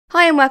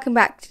Hi and welcome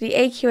back to the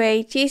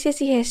AQA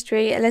GCSE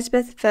History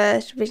Elizabeth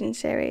I revision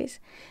series.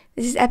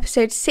 This is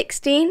episode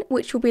 16,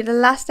 which will be the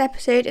last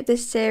episode of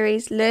this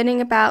series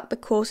learning about the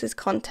course's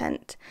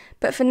content.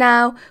 But for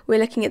now, we're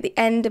looking at the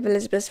end of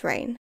Elizabeth's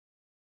reign.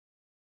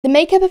 The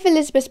makeup of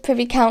Elizabeth's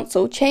Privy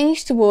Council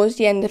changed towards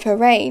the end of her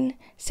reign.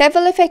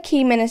 Several of her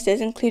key ministers,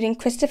 including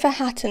Christopher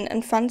Hatton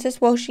and Francis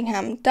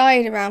Walsingham,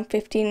 died around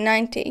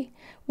 1590.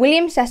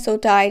 William Cecil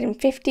died in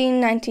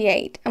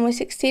 1598 and was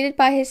succeeded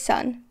by his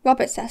son,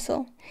 Robert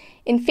Cecil.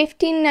 In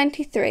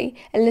 1593,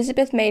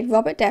 Elizabeth made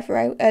Robert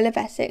Devereux, Earl of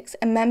Essex,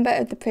 a member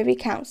of the Privy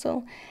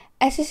Council.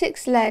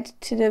 Essex led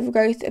to the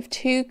growth of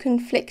two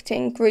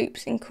conflicting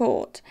groups in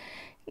court,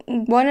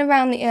 one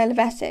around the Earl of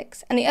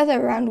Essex and the other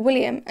around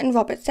William and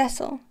Robert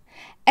Cecil.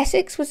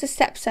 Essex was the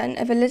stepson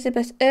of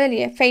Elizabeth's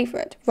earlier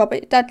favourite,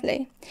 Robert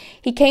Dudley.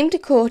 He came to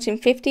court in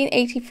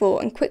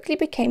 1584 and quickly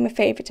became a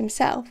favourite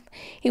himself.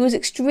 He was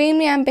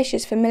extremely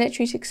ambitious for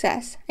military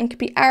success and could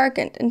be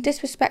arrogant and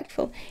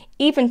disrespectful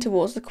even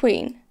towards the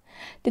Queen.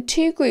 The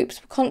two groups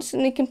were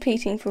constantly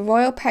competing for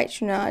royal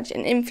patronage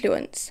and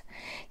influence.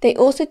 They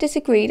also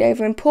disagreed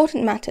over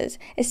important matters,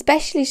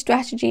 especially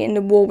strategy in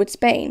the war with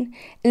Spain.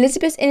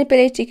 Elizabeth's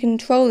inability to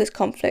control this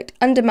conflict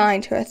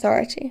undermined her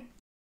authority.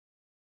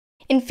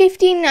 In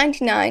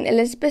 1599,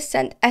 Elizabeth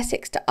sent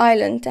Essex to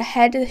Ireland to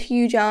head a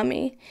huge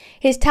army.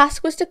 His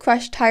task was to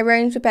crush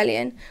Tyrone's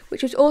rebellion,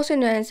 which was also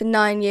known as the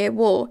 9-Year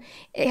War.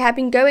 It had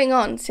been going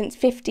on since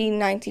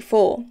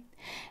 1594.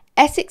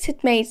 Essex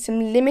had made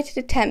some limited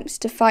attempts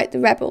to fight the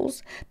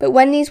rebels, but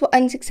when these were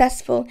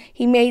unsuccessful,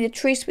 he made a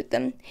truce with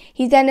them.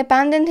 He then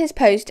abandoned his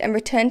post and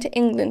returned to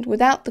England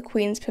without the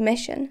Queen's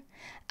permission.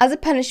 As a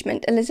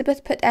punishment,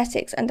 Elizabeth put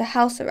Essex under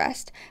house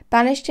arrest,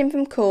 banished him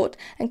from court,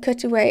 and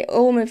cut away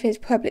all of his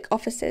public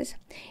offices.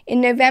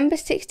 In November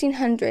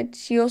 1600,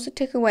 she also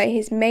took away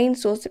his main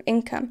source of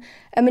income,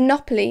 a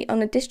monopoly on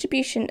the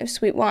distribution of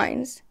sweet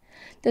wines.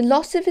 The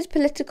loss of his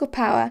political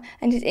power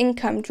and his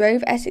income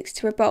drove Essex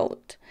to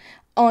revolt.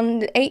 On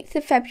the 8th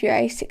of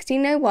February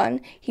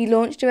 1601, he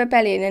launched a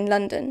rebellion in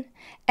London.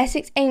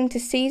 Essex aimed to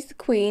seize the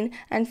Queen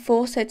and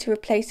force her to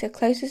replace her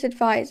closest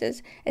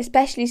advisers,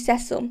 especially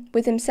Cecil,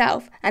 with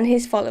himself and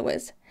his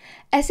followers.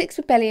 Essex's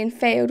rebellion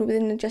failed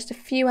within just a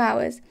few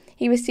hours.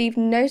 He received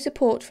no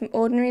support from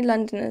ordinary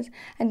Londoners,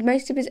 and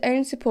most of his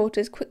own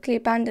supporters quickly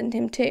abandoned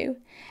him too.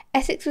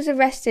 Essex was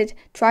arrested,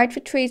 tried for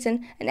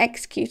treason, and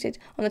executed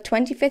on the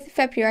 25th of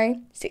February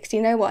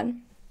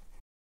 1601.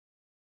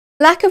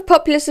 Lack of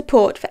popular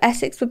support for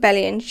Essex's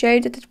rebellion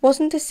showed that it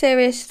wasn't a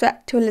serious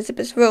threat to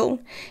Elizabeth's rule.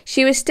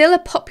 She was still a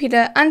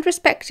popular and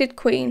respected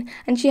queen,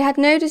 and she had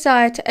no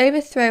desire to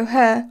overthrow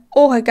her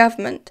or her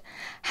government.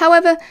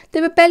 However,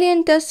 the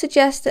rebellion does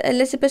suggest that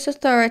Elizabeth's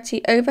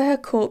authority over her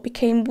court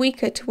became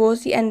weaker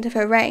towards the end of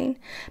her reign.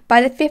 By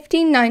the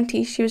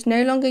 1590s, she was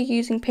no longer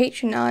using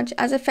patronage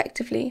as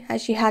effectively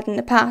as she had in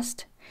the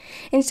past.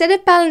 Instead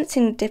of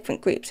balancing the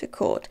different groups at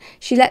court,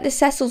 she let the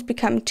Cecils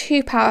become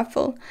too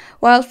powerful,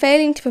 while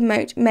failing to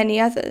promote many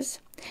others.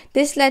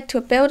 This led to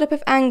a build-up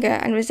of anger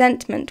and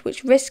resentment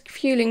which risked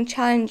fueling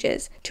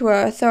challenges to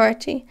her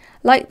authority,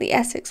 like the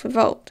Essex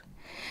Revolt.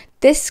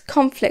 This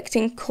conflict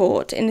in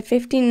court in the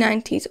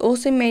 1590s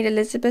also made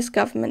Elizabeth's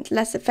government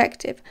less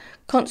effective.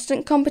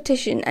 Constant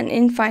competition and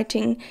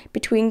infighting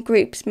between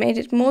groups made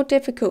it more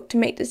difficult to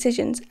make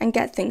decisions and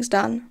get things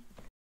done.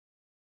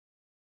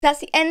 That's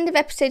the end of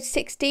episode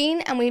 16,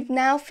 and we've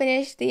now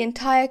finished the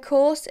entire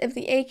course of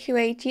the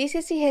AQA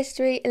GCSE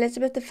History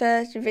Elizabeth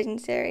I revision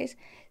series.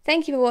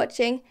 Thank you for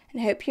watching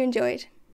and hope you enjoyed.